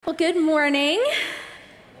Well, good morning.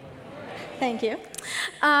 Thank you.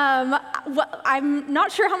 I'm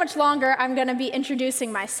not sure how much longer I'm going to be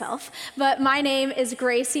introducing myself, but my name is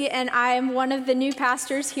Gracie, and I'm one of the new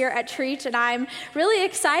pastors here at Treach, and I'm really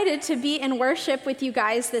excited to be in worship with you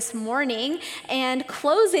guys this morning and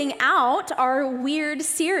closing out our weird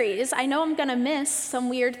series. I know I'm going to miss some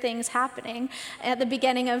weird things happening at the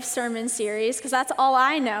beginning of sermon series, because that's all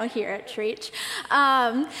I know here at Treach.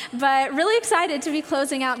 But really excited to be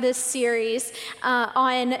closing out this series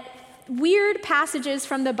on weird passages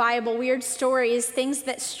from the Bible, weird stories, things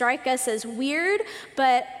that strike us as weird,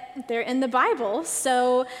 but they're in the Bible,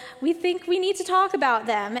 so we think we need to talk about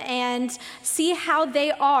them and see how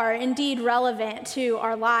they are indeed relevant to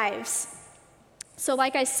our lives. So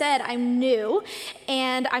like I said, I'm new,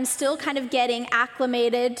 and I'm still kind of getting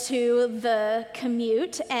acclimated to the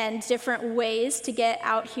commute and different ways to get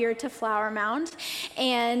out here to Flower Mound.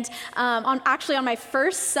 And on my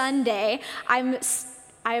first Sunday, I'm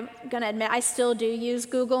going to admit I still do use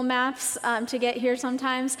Google Maps to get here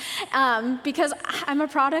sometimes because I'm a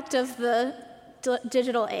product of the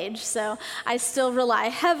digital age, so I still rely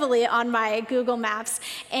heavily on my Google Maps.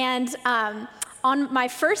 And on my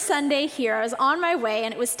first Sunday here, I was on my way,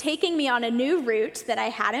 and it was taking me on a new route that I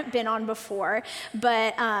hadn't been on before,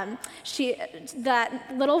 but that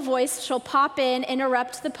little voice, she'll pop in,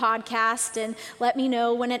 interrupt the podcast, and let me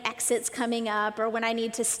know when an exit's coming up or when I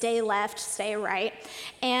need to stay left, stay right.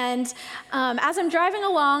 And as I'm driving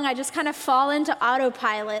along, I just kind of fall into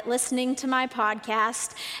autopilot listening to my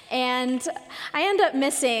podcast, and I end up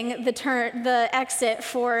missing the exit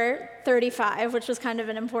for 35, which was kind of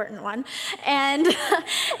an important one. And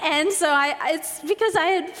so it's because I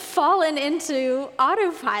had fallen into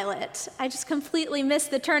autopilot. I just completely missed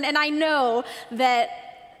the turn. And I know that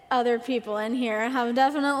other people in here have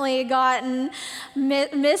definitely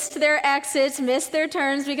missed their exits, missed their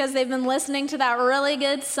turns because they've been listening to that really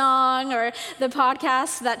good song, or the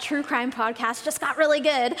podcast, that true crime podcast just got really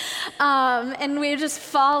good. And we've just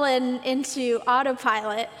fallen into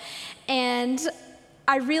autopilot. And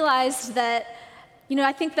I realized that,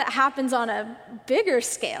 I think that happens on a bigger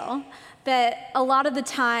scale, that a lot of the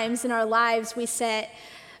times in our lives we set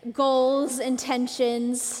goals,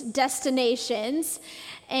 intentions, destinations,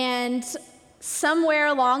 and somewhere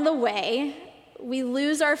along the way we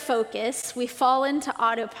lose our focus, we fall into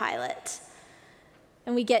autopilot,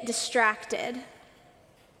 and we get distracted.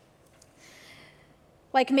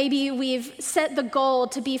 Like maybe we've set the goal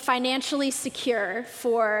to be financially secure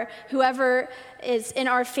for whoever is in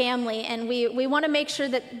our family, and we want to make sure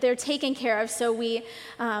that they're taken care of, so we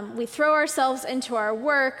throw ourselves into our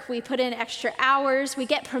work, we put in extra hours, we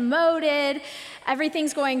get promoted,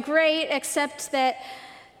 everything's going great, except that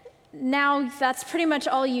now that's pretty much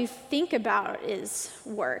all you think about is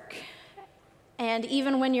work. And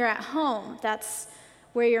even when you're at home, that's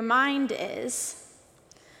where your mind is.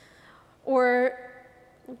 Or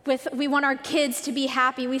we want our kids to be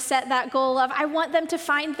happy. We set that goal of, I want them to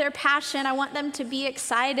find their passion. I want them to be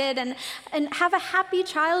excited and have a happy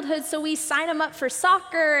childhood. So we sign them up for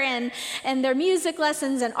soccer and their music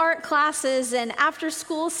lessons and art classes and after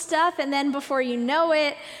school stuff. And then before you know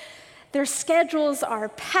it, their schedules are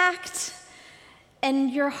packed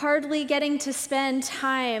and you're hardly getting to spend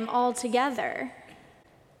time all together.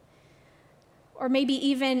 Or maybe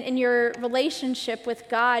even in your relationship with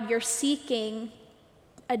God, you're seeking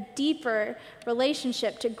a deeper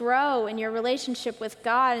relationship, to grow in your relationship with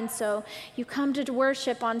God. And so you come to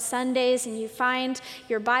worship on Sundays and you find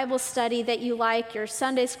your Bible study that you like, your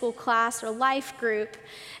Sunday school class or life group,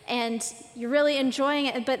 and you're really enjoying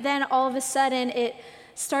it. But then all of a sudden it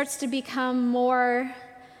starts to become more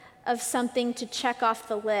of something to check off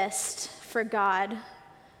the list for God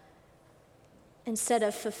instead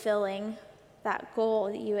of fulfilling that goal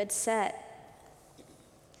that you had set.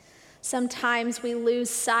 Sometimes we lose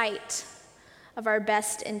sight of our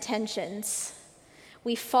best intentions.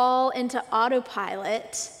 We fall into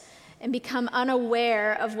autopilot and become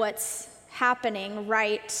unaware of what's happening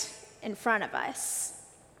right in front of us,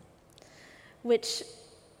 which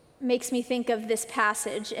makes me think of this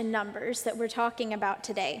passage in Numbers that we're talking about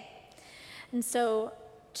today. And so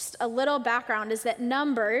just a little background is that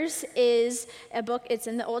Numbers is a book, it's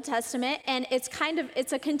in the Old Testament, and it's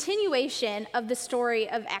a continuation of the story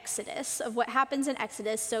of Exodus, of what happens in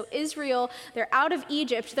Exodus. So Israel, they're out of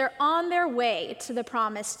Egypt, they're on their way to the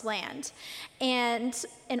promised land. And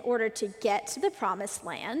in order to get to the promised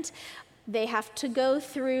land, they have to go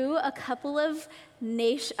through a couple of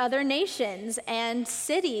other nations and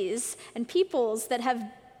cities and peoples that have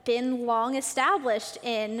been long established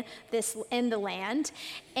in the land,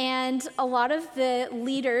 and a lot of the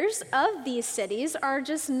leaders of these cities are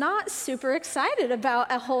just not super excited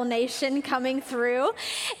about a whole nation coming through.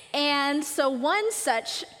 And so one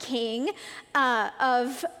such king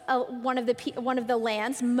of one of the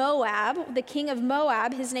lands, Moab, the king of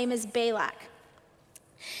Moab, his name is Balak,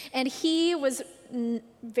 and he was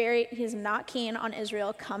he's not keen on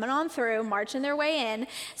Israel coming on through, marching their way in.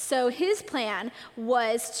 So his plan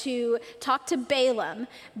was to talk to Balaam.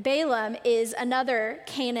 Balaam is another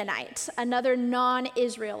Canaanite, another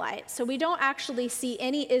non-Israelite. So we don't actually see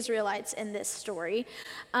any Israelites in this story.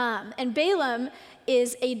 And Balaam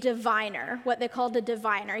is a diviner, what they called a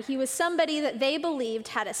diviner. He was somebody that they believed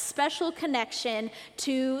had a special connection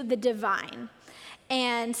to the divine.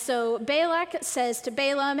 And so Balak says to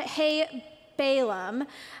Balaam, hey, Balaam,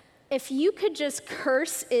 if you could just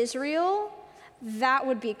curse Israel, that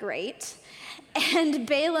would be great. And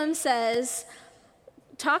Balaam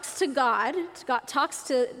talks to God, talks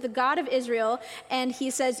to the God of Israel, and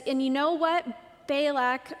he says, and you know what,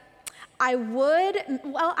 Balak, I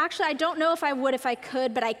don't know if I would if I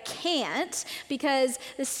could, but I can't, because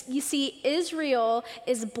you see, Israel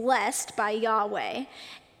is blessed by Yahweh,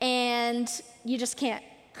 and you just can't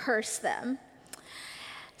curse them.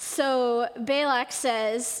 So Balak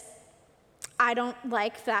says, I don't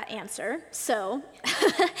like that answer. So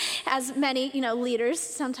as many, leaders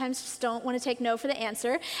sometimes just don't want to take no for the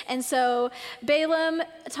answer. And so Balaam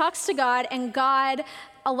talks to God, and God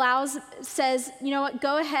says, you know what,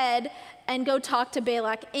 go ahead and go talk to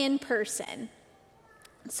Balak in person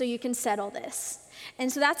so you can settle this.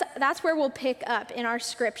 And so that's where we'll pick up in our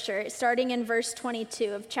scripture, starting in verse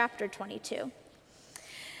 22 of chapter 22.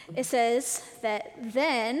 It says that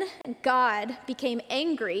then God became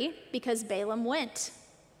angry because Balaam went.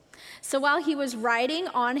 So while he was riding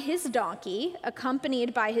on his donkey,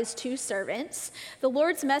 accompanied by his 2 servants, the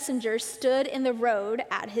Lord's messenger stood in the road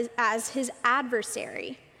as his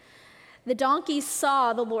adversary. The donkey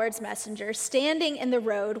saw the Lord's messenger standing in the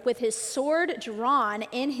road with his sword drawn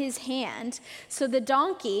in his hand. So the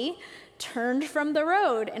donkey turned from the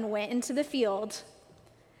road and went into the field.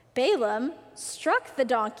 Balaam struck the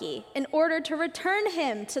donkey in order to return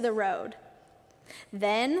him to the road.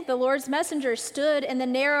 Then the Lord's messenger stood in the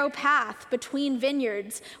narrow path between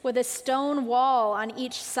vineyards with a stone wall on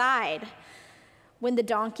each side. When the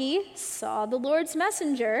donkey saw the Lord's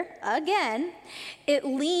messenger again, it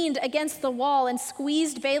leaned against the wall and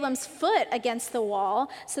squeezed Balaam's foot against the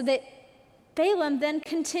wall, so that Balaam then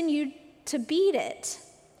continued to beat it.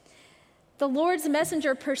 The Lord's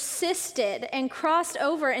messenger persisted and crossed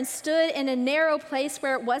over and stood in a narrow place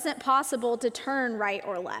where it wasn't possible to turn right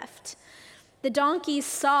or left. The donkey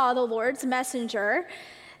saw the Lord's messenger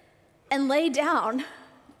and lay down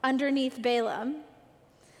underneath Balaam.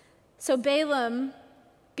 So Balaam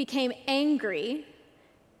became angry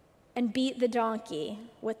and beat the donkey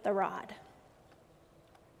with the rod.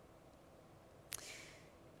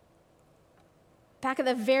 Back at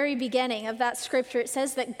the very beginning of that scripture, it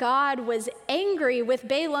says that God was angry with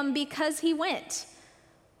Balaam because he went,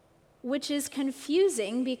 which is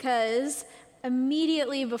confusing because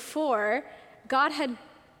immediately before, God had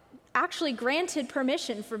actually granted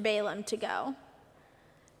permission for Balaam to go.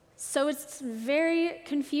 So it's very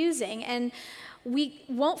confusing, and we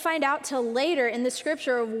won't find out till later in the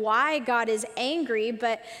scripture why God is angry,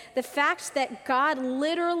 but the fact that God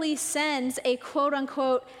literally sends a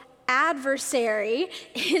quote-unquote adversary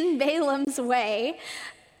in Balaam's way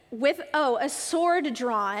with, a sword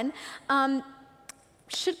drawn,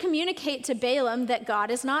 should communicate to Balaam that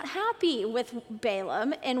God is not happy with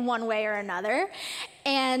Balaam in one way or another,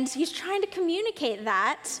 and he's trying to communicate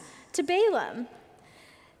that to Balaam.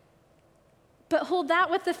 But hold that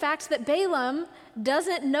with the fact that Balaam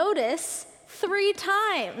doesn't notice 3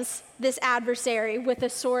 times this adversary with a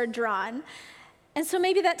sword drawn. And so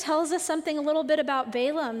maybe that tells us something a little bit about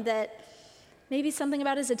Balaam, that maybe something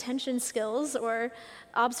about his attention skills or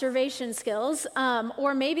observation skills,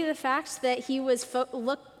 or maybe the fact that he was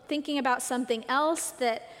thinking about something else,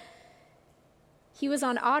 that he was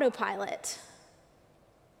on autopilot.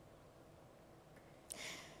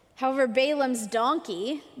 However, Balaam's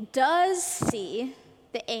donkey does see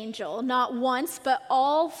the angel, not once, but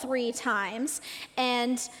all 3 times,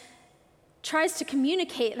 and tries to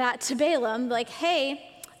communicate that to Balaam, like,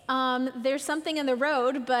 hey, there's something in the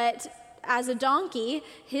road, but as a donkey,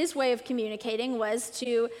 his way of communicating was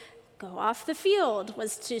to go off the field,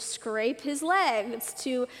 was to scrape his legs,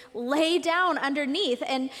 to lay down underneath.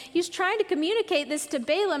 And he's trying to communicate this to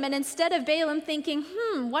Balaam, and instead of Balaam thinking,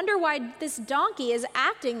 wonder why this donkey is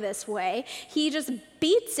acting this way, he just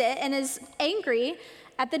beats it and is angry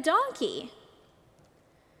at the donkey.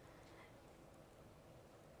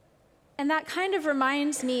 And that kind of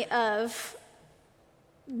reminds me of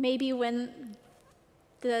maybe when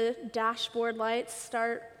the dashboard lights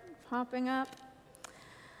start popping up.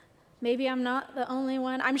 Maybe I'm not the only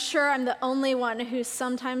one. I'm sure I'm the only one who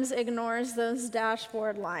sometimes ignores those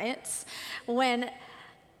dashboard lights when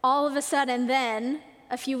all of a sudden then,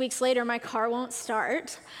 a few weeks later, my car won't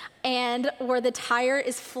start, or the tire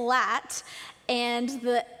is flat,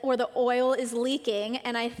 or the oil is leaking,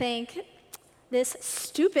 and I think, this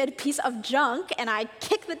stupid piece of junk, and I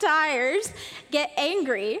kick the tires, get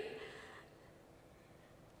angry,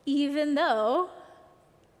 even though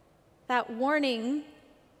that warning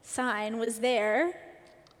sign was there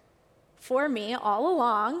for me all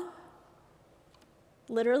along,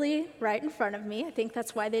 literally right in front of me. I think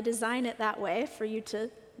that's why they design it that way, for you to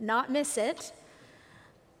not miss it.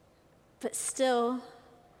 But still,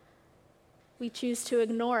 we choose to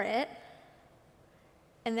ignore it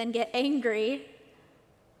and then get angry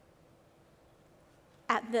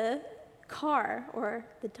at the car or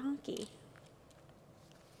the donkey.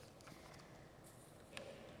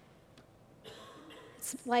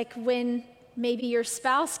 It's like when maybe your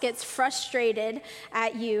spouse gets frustrated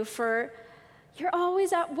at you for you're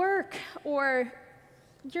always at work, or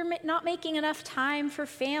you're not making enough time for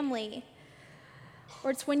family.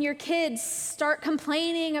 Or it's when your kids start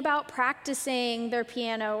complaining about practicing their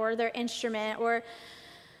piano or their instrument, or,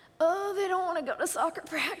 oh, they don't want to go to soccer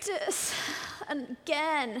practice. And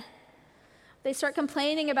again, they start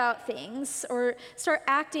complaining about things or start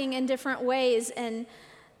acting in different ways, and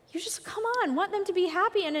you just, come on, want them to be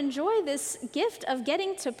happy and enjoy this gift of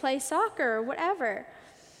getting to play soccer or whatever.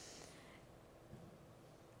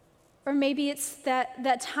 Or maybe it's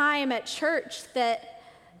that time at church that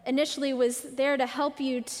initially was there to help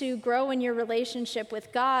you to grow in your relationship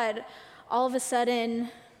with God, all of a sudden,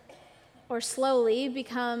 or slowly,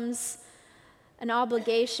 becomes an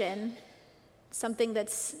obligation, something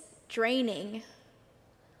that's draining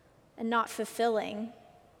and not fulfilling.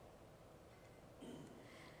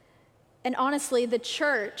 And honestly, the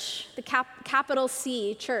church, the capital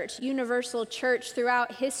C church, universal church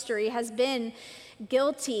throughout history has been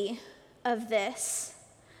guilty of this,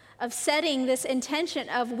 of setting this intention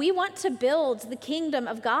of we want to build the kingdom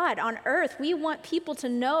of God on earth. We want people to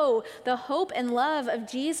know the hope and love of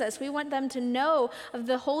Jesus. We want them to know of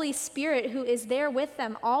the Holy Spirit who is there with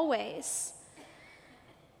them always.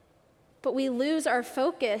 But we lose our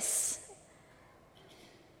focus,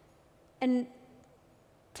 and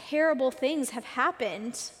terrible things have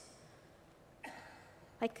happened.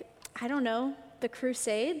 Like, I don't know, the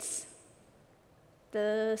Crusades,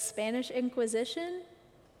 the Spanish Inquisition.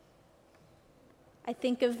 I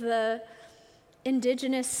think of the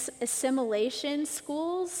indigenous assimilation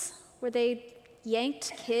schools where they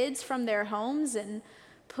yanked kids from their homes and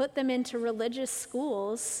put them into religious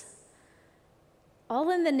schools, all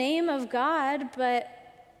in the name of God, but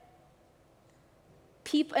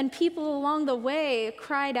people along the way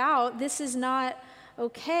cried out, this is not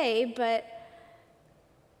okay, but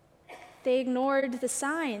they ignored the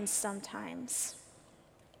signs sometimes.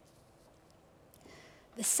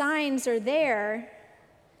 The signs are there,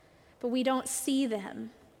 but we don't see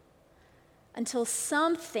them until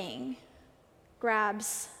something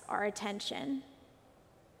grabs our attention.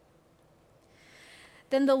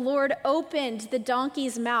 Then the Lord opened the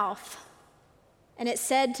donkey's mouth, and it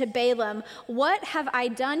said to Balaam, "What have I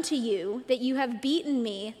done to you that you have beaten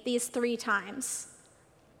me these 3 times?"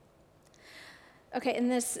 Okay,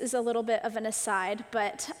 and this is a little bit of an aside,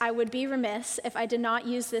 but I would be remiss if I did not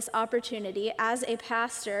use this opportunity. As a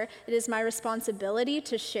pastor, it is my responsibility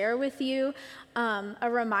to share with you a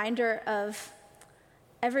reminder of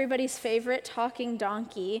everybody's favorite talking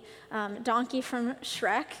donkey, Donkey from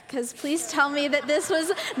Shrek, because please tell me that this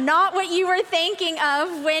was not what you were thinking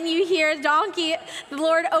of when you hear donkey, the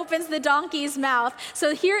Lord opens the donkey's mouth.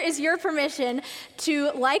 So here is your permission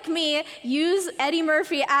to, like me, use Eddie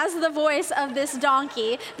Murphy as the voice of this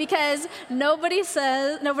donkey, because nobody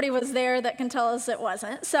was there that can tell us it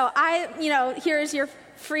wasn't. So here's your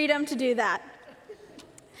freedom to do that.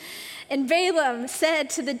 And Balaam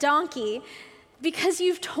said to the donkey, "Because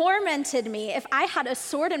you've tormented me. If I had a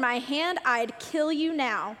sword in my hand, I'd kill you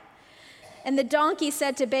now." And the donkey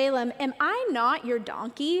said to Balaam, "Am I not your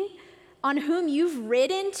donkey, on whom you've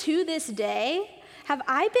ridden to this day? Have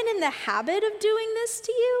I been in the habit of doing this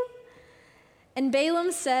to you?" And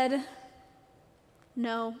Balaam said,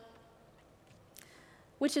 "No,"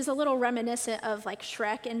 which is a little reminiscent of like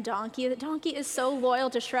Shrek and Donkey. The donkey is so loyal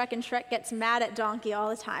to Shrek, and Shrek gets mad at Donkey all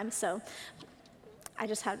the time. So I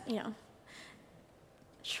just had,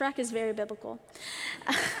 Shrek is very biblical.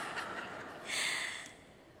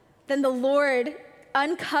 Then the Lord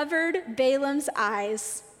uncovered Balaam's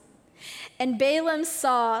eyes, and Balaam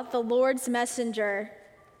saw the Lord's messenger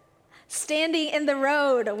standing in the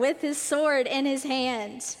road with his sword in his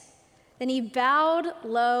hand. Then he bowed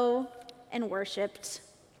low and worshiped.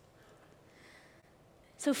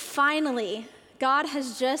 So finally, God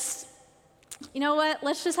has just, you know what?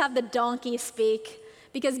 Let's just have the donkey speak,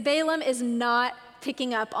 because Balaam is not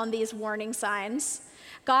picking up on these warning signs.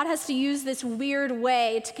 God has to use this weird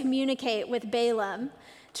way to communicate with Balaam,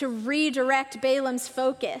 to redirect Balaam's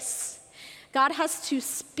focus. God has to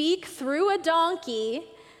speak through a donkey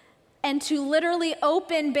and to literally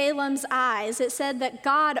open Balaam's eyes. It said that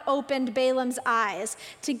God opened Balaam's eyes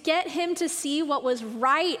to get him to see what was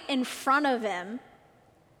right in front of him.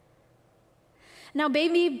 Now,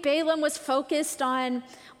 maybe Balaam was focused on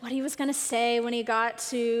what he was going to say when he got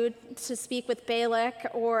to speak with Balak,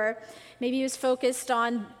 or maybe he was focused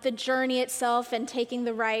on the journey itself and taking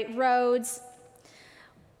the right roads.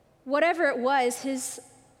 Whatever it was, his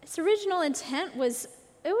original intent was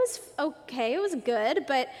okay, it was good,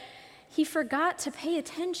 but he forgot to pay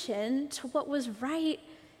attention to what was right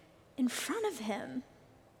in front of him.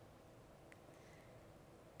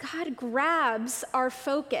 God grabs our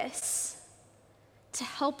focus to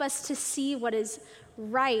help us to see what is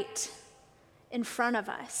right in front of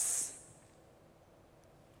us.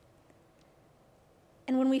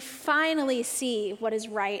 And when we finally see what is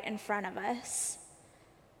right in front of us,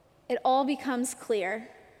 it all becomes clear.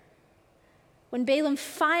 When Balaam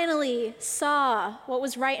finally saw what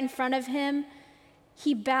was right in front of him,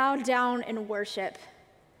 he bowed down in worship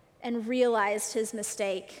and realized his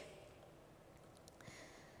mistake.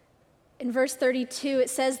 In verse 32,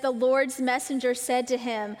 it says, the Lord's messenger said to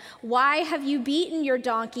him, why have you beaten your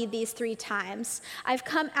donkey these 3 times? I've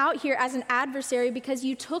come out here as an adversary because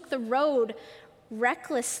you took the road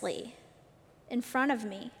recklessly in front of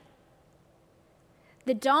me.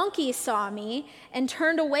 The donkey saw me and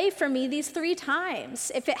turned away from me these 3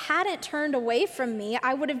 times. If it hadn't turned away from me,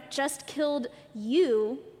 I would have just killed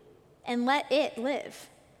you and let it live.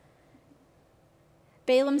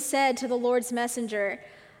 Balaam said to the Lord's messenger,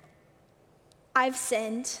 I've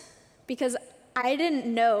sinned because I didn't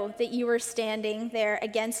know that you were standing there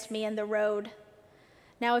against me in the road.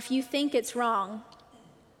 Now, if you think it's wrong,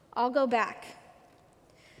 I'll go back.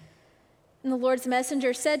 And the Lord's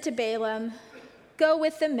messenger said to Balaam, go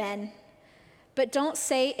with the men, but don't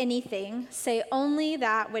say anything. Say only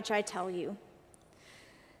that which I tell you.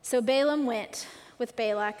 So Balaam went with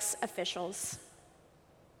Balak's officials.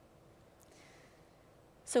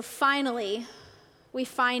 So finally, we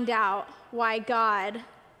find out why God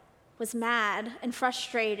was mad and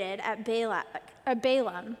frustrated at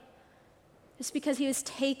Balaam. It's because he was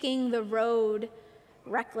taking the road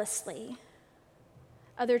recklessly.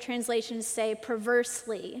 Other translations say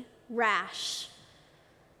perversely, rash.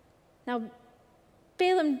 Now,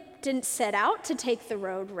 Balaam didn't set out to take the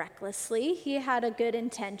road recklessly. He had a good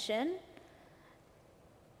intention.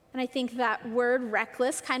 And I think that word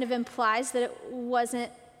reckless kind of implies that it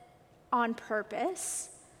wasn't on purpose.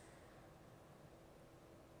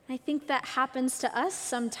 I think that happens to us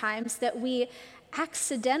sometimes, that we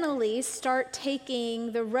accidentally start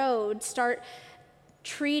taking the road, start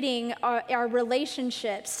treating our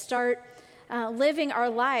relationships, start living our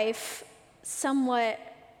life somewhat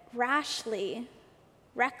rashly,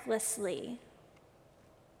 recklessly.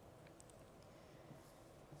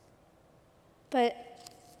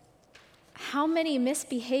 But how many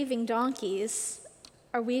misbehaving donkeys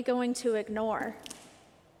are we going to ignore?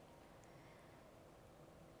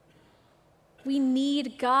 We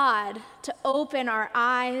need God to open our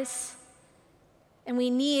eyes, and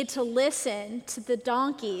we need to listen to the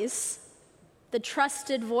donkeys, the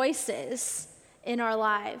trusted voices in our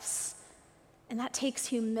lives. And that takes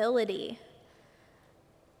humility.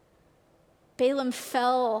 Balaam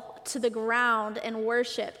fell to the ground and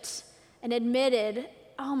worshiped and admitted,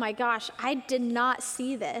 oh my gosh, I did not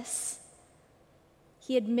see this.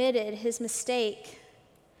 He admitted his mistake.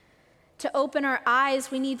 To open our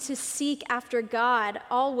eyes, we need to seek after God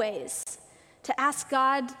always, to ask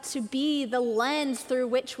God to be the lens through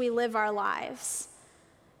which we live our lives.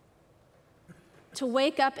 To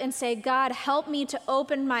wake up and say, God, help me to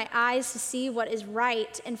open my eyes to see what is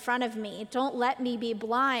right in front of me. Don't let me be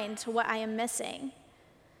blind to what I am missing.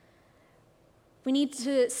 We need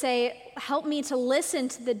to say, help me to listen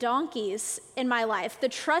to the donkeys in my life, the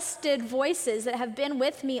trusted voices that have been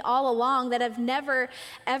with me all along, that have never,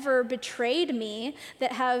 ever betrayed me,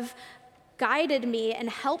 that have guided me and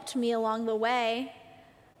helped me along the way.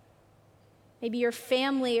 maybe your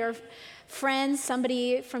family or friends,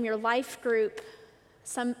 somebody from your life group,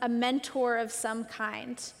 a mentor of some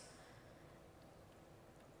kind.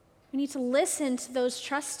 We need to listen to those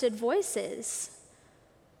trusted voices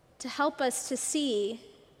to help us to see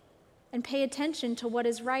and pay attention to what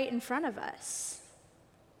is right in front of us.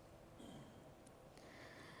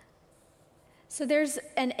 So there's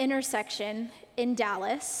an intersection in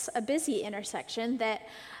Dallas, a busy intersection that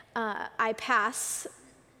I pass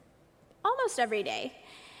almost every day.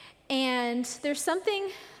 And there's something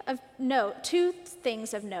of note, two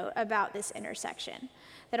things of note about this intersection.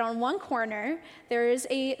 That on one corner, there is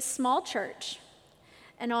a small church.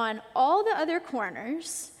 And on all the other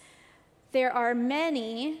corners, there are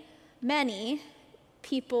many, many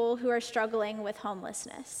people who are struggling with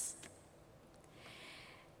homelessness.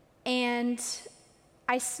 And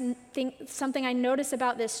I think something I notice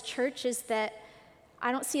about this church is that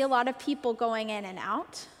I don't see a lot of people going in and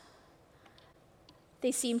out.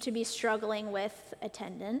 They seem to be struggling with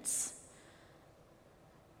attendance.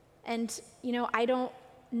 And, I don't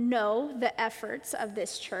know the efforts of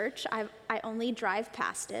this church. I only drive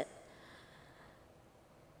past it.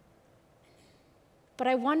 But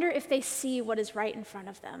I wonder if they see what is right in front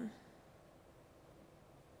of them.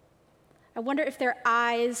 I wonder if their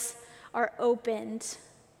eyes are opened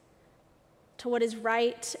to what is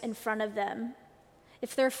right in front of them.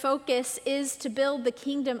 If their focus is to build the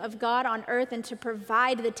kingdom of God on earth and to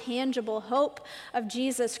provide the tangible hope of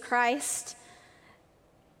Jesus Christ,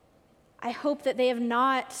 I hope that they have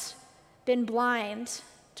not been blind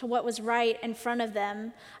to what was right in front of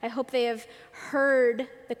them. I hope they have heard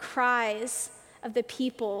the cries of the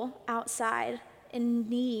people outside in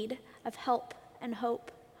need of help and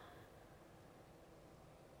hope.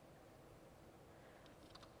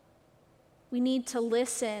 We need to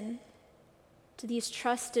listen to these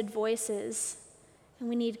trusted voices, and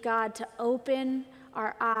we need God to open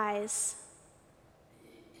our eyes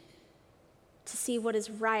to see what is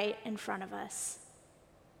right in front of us.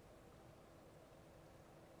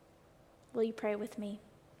 Will you pray with me?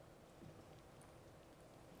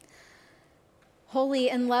 Holy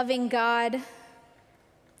and loving God,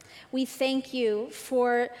 we thank you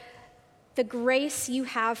for the grace you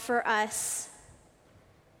have for us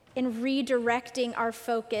in redirecting our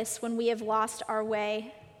focus when we have lost our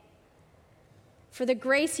way. For the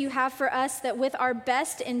grace you have for us that with our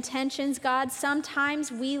best intentions, God,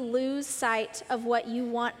 sometimes we lose sight of what you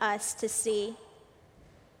want us to see.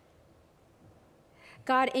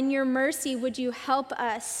 God, in your mercy, would you help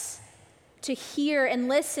us to hear and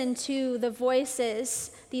listen to the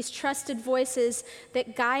voices, these trusted voices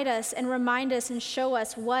that guide us and remind us and show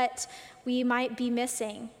us what we might be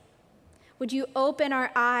missing. Would you open our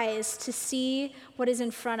eyes to see what is in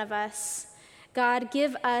front of us? God,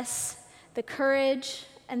 give us the courage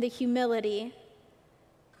and the humility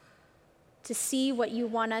to see what you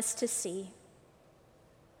want us to see.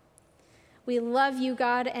 We love you,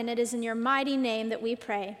 God, and it is in your mighty name that we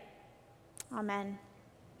pray. Amen.